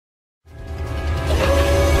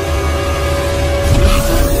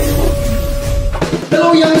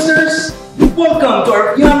Hello youngsters! Welcome to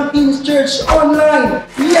our Young Teens Church Online!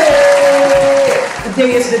 Yay!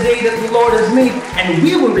 Today is the day that the Lord has made and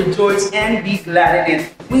we will rejoice and be glad in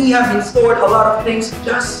it. We have in store a lot of things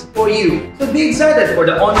just for you. So be excited for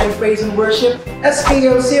the online praise and worship,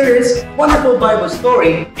 SKL series, wonderful Bible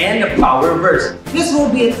story, and the power verse. This will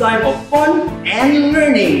be a time of fun and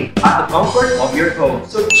learning at the comfort of your home.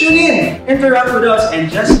 So tune in, interact with us, and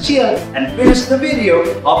just chill and finish the video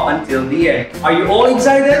up until the end. Are you all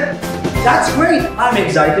excited? That's great! I'm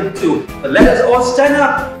excited too. So let us all stand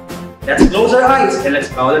up. Let's close our eyes and let's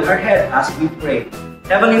bow down our head as we pray.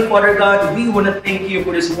 Heavenly Father God, we want to thank you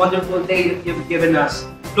for this wonderful day that you've given us.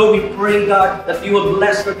 Lord, we pray, God, that you will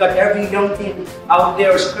bless, Lord God, every young teen out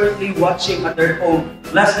there who's currently watching at their home.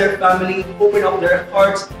 Bless their family, open up their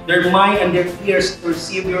hearts, their mind, and their ears to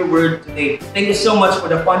receive your word today. Thank you so much for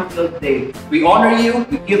the fun-filled day. We honor you,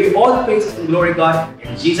 we give you all the praise and glory, God.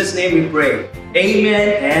 In Jesus' name we pray.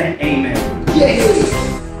 Amen and amen. Yay!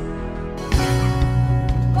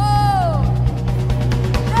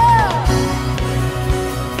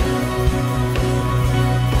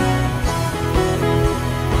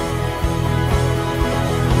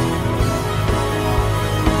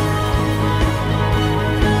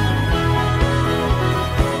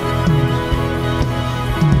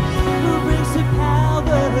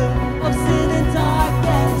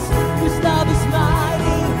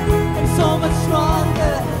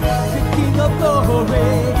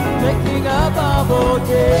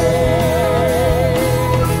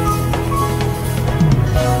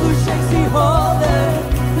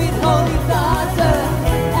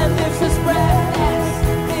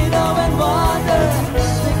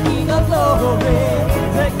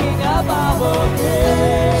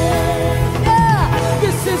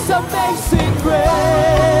 Amazing grace,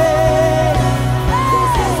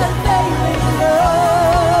 this is amazing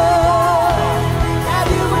love, that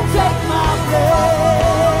you would take my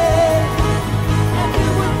place, and you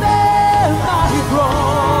would bear my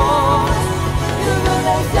cross, you would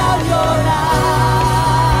lay down your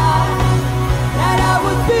life, that I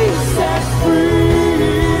would be set free.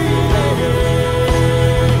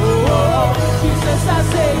 Oh, Jesus, I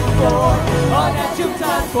say for all that you've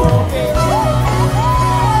done for me.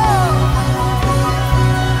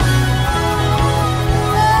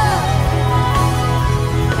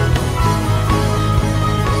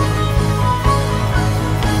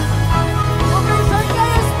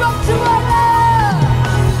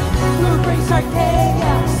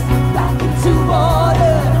 Chaos back into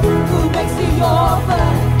order. Who makes the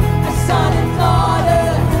orphan a son and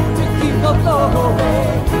daughter? The King of glory,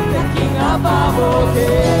 the King of our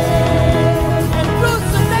day. And rules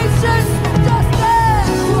the nations with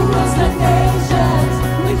justice. Who rules the nations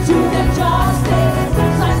with truth and justice?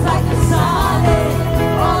 Shines like the sun in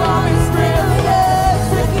all of his brilliance.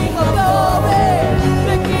 The King of glory,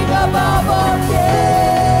 the King of our day.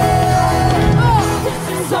 Oh, this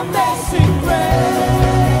is amazing.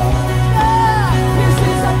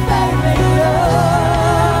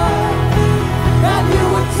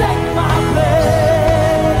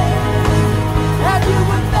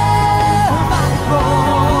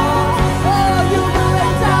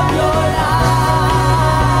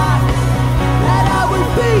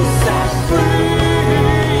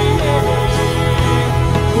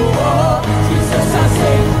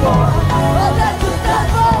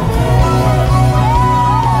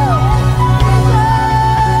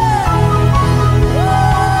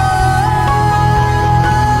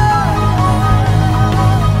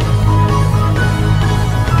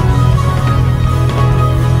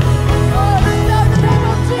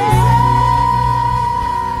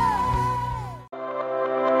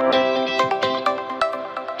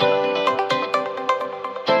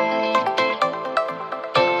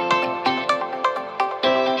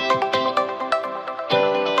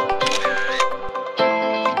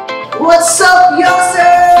 What's up,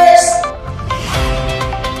 youngsters?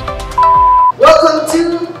 Welcome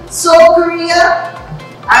to Seoul, Korea.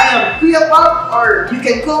 I am Korea Pop, or you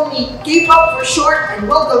can call me K-Pop for short, and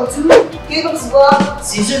welcome to K-Pop's Vlog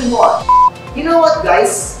Season 1. You know what,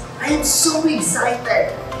 guys? I am so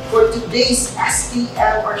excited for today's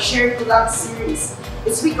SKL or Share to Love series.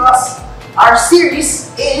 It's because our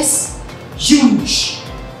series is huge.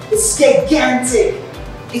 It's gigantic.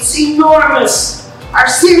 It's enormous. Our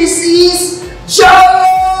series is Jobs!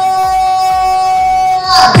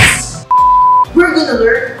 We're gonna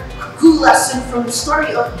learn a cool lesson from the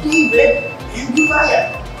story of David and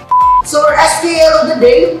Goliath. So our SKL of the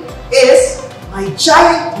day is, my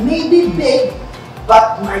giant may be big,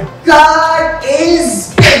 but my God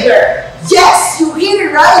is bigger. Yes, you hear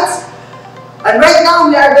it right. And right now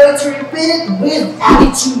we are going to repeat it with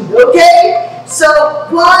attitude, okay? So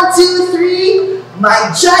 1, 2, 3.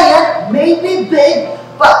 My giant may be big,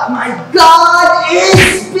 but my God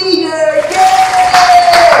is bigger.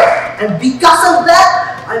 Yeah! And because of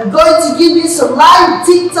that, I'm going to give you some live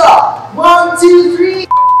TikTok. 1, 2, 3.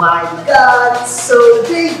 My God is so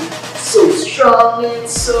big, so strong and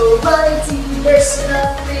so mighty. There's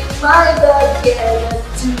nothing my God cannot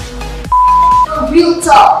do. Real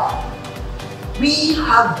talk. We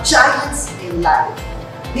have giants in life.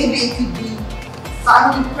 Maybe it could be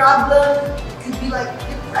family problem, it could be like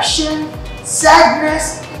depression,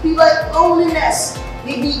 sadness, it could be like loneliness,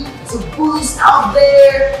 maybe some bullies out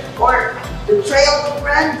there, or betrayal of a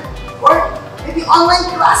friend, or maybe online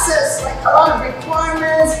classes, like a lot of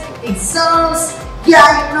requirements, exams. Yeah,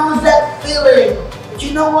 you know that feeling. But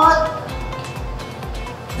you know what?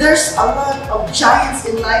 There's a lot of giants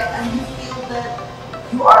in life, and you feel that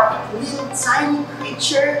you are a little tiny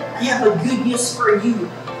creature. I have a good news for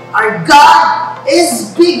you. Our God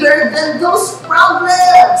is bigger than those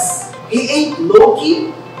problems. He ain't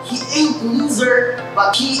Loki, he ain't loser,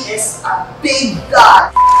 but he is a big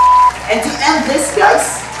God. And to end this,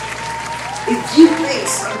 guys, if you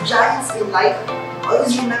face some giants in life,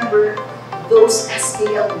 always remember those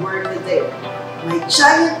SKL word today. My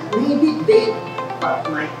giant may be big,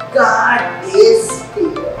 but my God is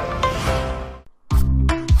bigger.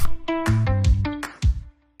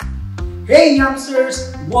 Hey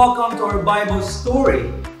youngsters! Welcome to our Bible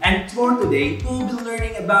story. And for today, we'll be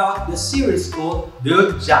learning about the series called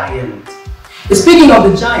The Giant. Speaking of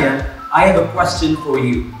the giant, I have a question for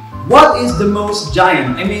you. What is the most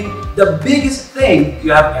giant, the biggest thing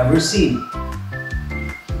you have ever seen?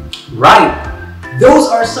 Right! Those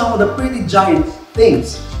are some of the pretty giant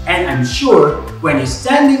things. And I'm sure when you're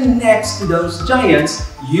standing next to those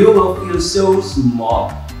giants, you will feel so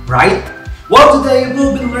small, right? Well, today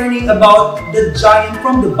we'll be learning about the giant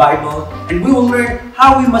from the Bible, and we will learn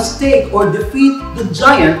how we must take or defeat the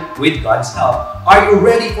giant with God's help. Are you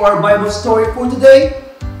ready for our Bible story for today?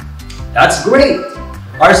 That's great!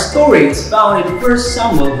 Our story is found in 1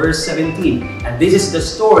 Samuel verse 17, and this is the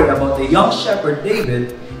story about the young shepherd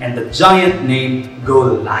David and the giant named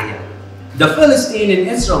Goliath. The Philistine and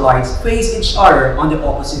Israelites faced each other on the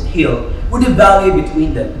opposite hill with a valley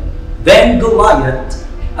between them. Then Goliath,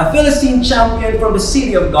 a Philistine champion from the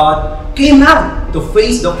city of God, came out to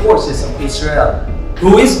face the forces of Israel.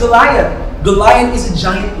 Who is Goliath? Goliath is a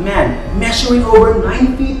giant man, measuring over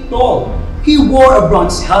 9 feet tall. He wore a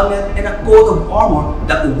bronze helmet and a coat of armor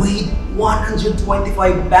that weighed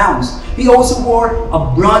 125 pounds. He also wore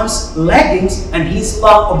a bronze leggings and he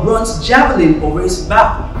slung a bronze javelin over his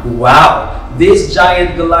back. Wow! This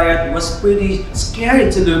giant Goliath was pretty scary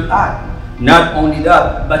to look at. Not only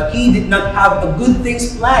that, but he did not have a good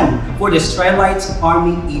things planned for the Israelites'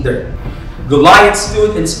 army either. Goliath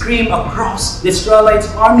stood and screamed across the Israelites'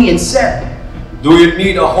 army and said, "Do you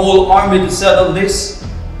need a whole army to settle this?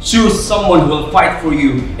 Choose someone who will fight for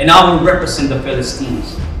you, and I will represent the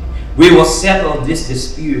Philistines. We will settle this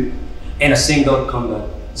dispute in a single combat.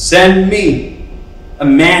 Send me a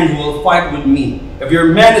man who will fight with me. If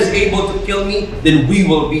your man is able to kill me, then we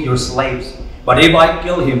will be your slaves. But if I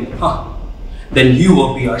kill him, then you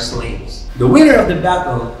will be our slaves." The winner of the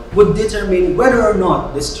battle would determine whether or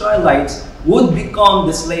not the Israelites would become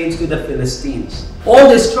the slaves to the Philistines. All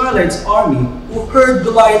the Israelites' army who heard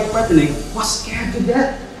Goliath threatening was scared to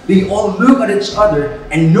death. They all looked at each other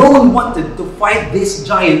and no one wanted to fight this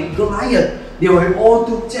giant Goliath. They were all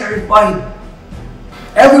too terrified.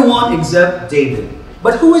 Everyone except David.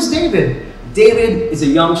 But who is David? David is a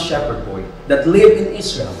young shepherd boy that lived in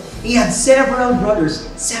Israel. He had several brothers,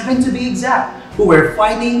 7 to be exact, who were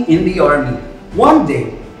fighting in the army. One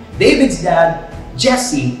day, David's dad,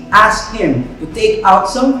 Jesse, asked him to take out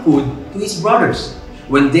some food to his brothers.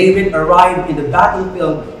 When David arrived in the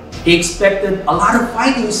battlefield, he expected a lot of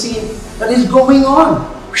fighting scene that is going on.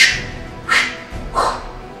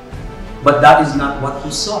 But that is not what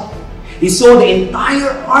he saw. He saw the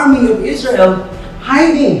entire army of Israel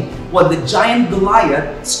hiding, while the giant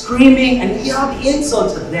Goliath screaming and yelling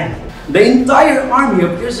insults at them. The entire army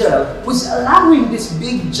of Israel was allowing this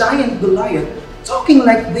big giant Goliath talking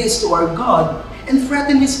like this to our God and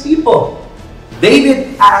threaten his people.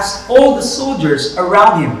 David asked all the soldiers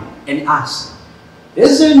around him and asked,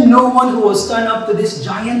 "Is there no one who will stand up to this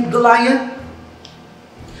giant Goliath?"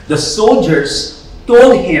 The soldiers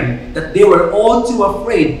told him that they were all too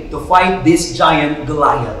afraid to fight this giant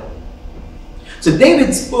Goliath. So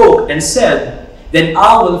David spoke and said, "Then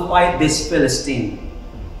I will fight this Philistine."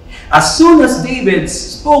 As soon as David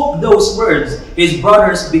spoke those words, his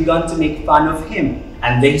brothers began to make fun of him.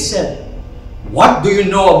 And they said, What do you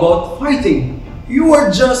know about fighting? You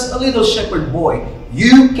are just a little shepherd boy.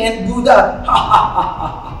 You can't do that.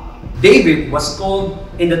 David was called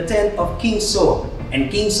in the tent of King Saul,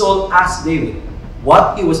 and King Saul asked David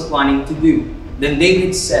what he was planning to do. Then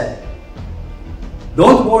David said,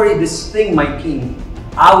 "Don't worry this thing, my king.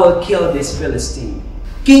 I will kill this Philistine."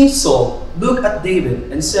 King Saul looked at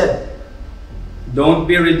David and said, "Don't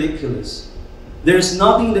be ridiculous. There's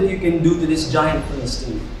nothing that you can do to this giant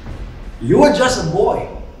Philistine. You are just a boy.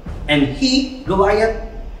 And he, Goliath,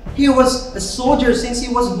 he was a soldier since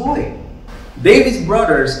he was a boy." David's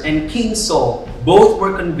brothers and King Saul both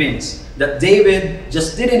were convinced that David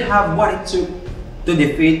just didn't have what it took to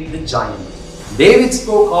defeat the giant. David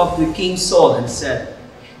spoke up to King Saul and said,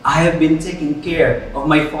 "I have been taking care of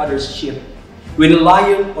my father's sheep. When a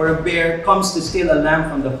lion or a bear comes to steal a lamb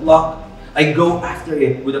from the flock, I go after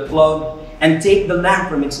it with a club and take the lamb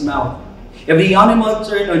from its mouth. If the animal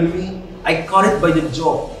turned on me, I caught it by the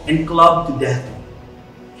jaw and clubbed to death.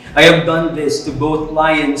 I have done this to both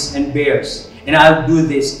lions and bears, and I'll do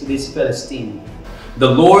this to this Philistine.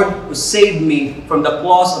 The Lord who saved me from the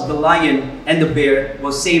claws of the lion and the bear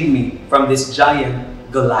will save me from this giant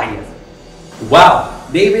Goliath." Wow!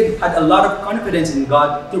 David had a lot of confidence in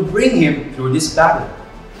God to bring him through this battle.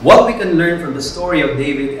 What we can learn from the story of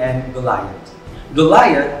David and Goliath.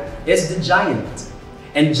 Goliath is the giant.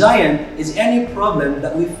 And giant is any problem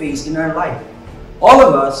that we face in our life. All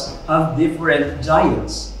of us have different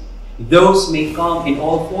giants. Those may come in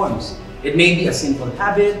all forms. It may be a simple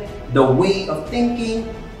habit, the way of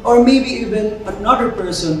thinking, or maybe even another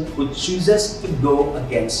person who chooses to go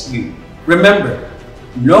against you. Remember,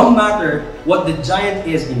 no matter what the giant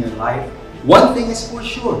is in your life, one thing is for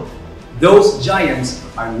sure. Those giants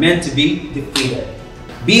are meant to be defeated.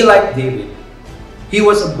 Be like David. He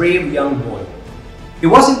was a brave young boy. He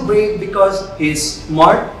wasn't brave because he's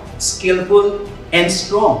smart, skillful, and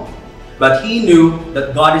strong, but he knew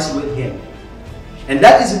that God is with him. And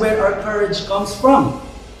that is where our courage comes from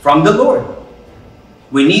the Lord.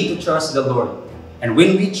 We need to trust the Lord. And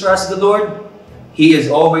when we trust the Lord, He is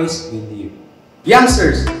always with you.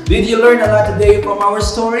 Youngsters, did you learn a lot today from our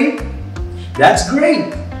story? That's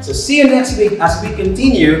great! So see you next week as we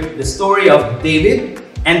continue the story of David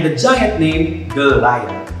and the giant named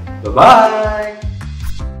Goliath. Bye-bye!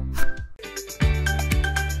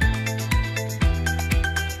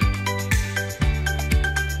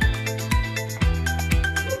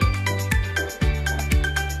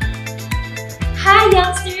 Hi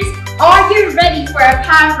youngsters! Are you ready for our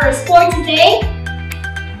power verse for today?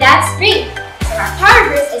 That's great! So our power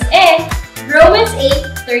verse is in Romans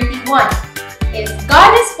 8:31. If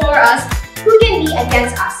God is for us, who can be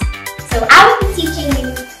against us? So I will be teaching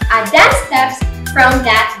you dance steps from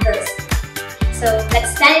that verse. So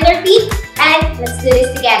let's stand on our feet and let's do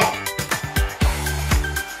this together.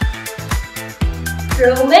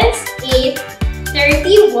 Romans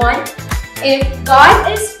 8:31. If God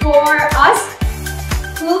is for us,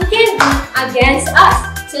 who can be against us?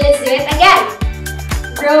 So let's do it again.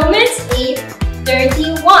 Romans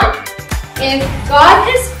 8:31. If God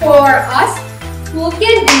is for us, who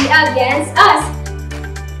can be against us?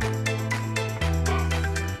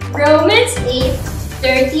 Romans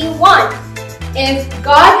 8:31. If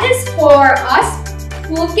God is for us,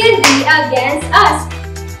 who can be against us?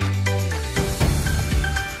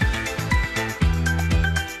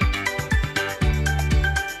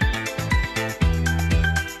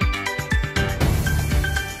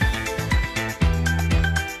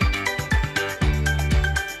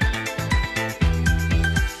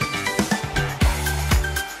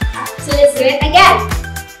 So let's do it again.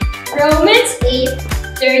 Romans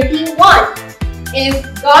 8:31. If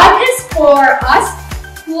God is for us,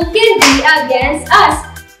 who can be against us?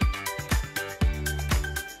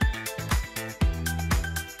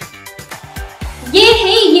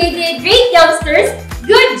 Yay! You did great, youngsters!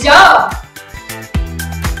 Good job!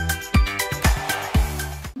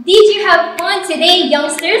 Did you have fun today,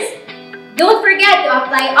 youngsters? Don't forget to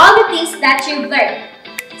apply all the things that you've learned.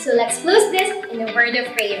 So let's close this in a word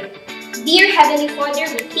of prayer. Dear Heavenly Father,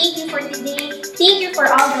 we thank you for today. Thank you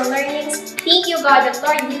for all the learnings. Thank you, God, that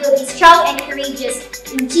Lord, we will be strong and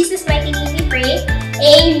courageous. In Jesus' mighty name we pray.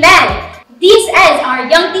 Amen. This ends our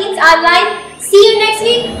Young Teens Online. See you next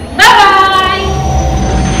week. Bye-bye.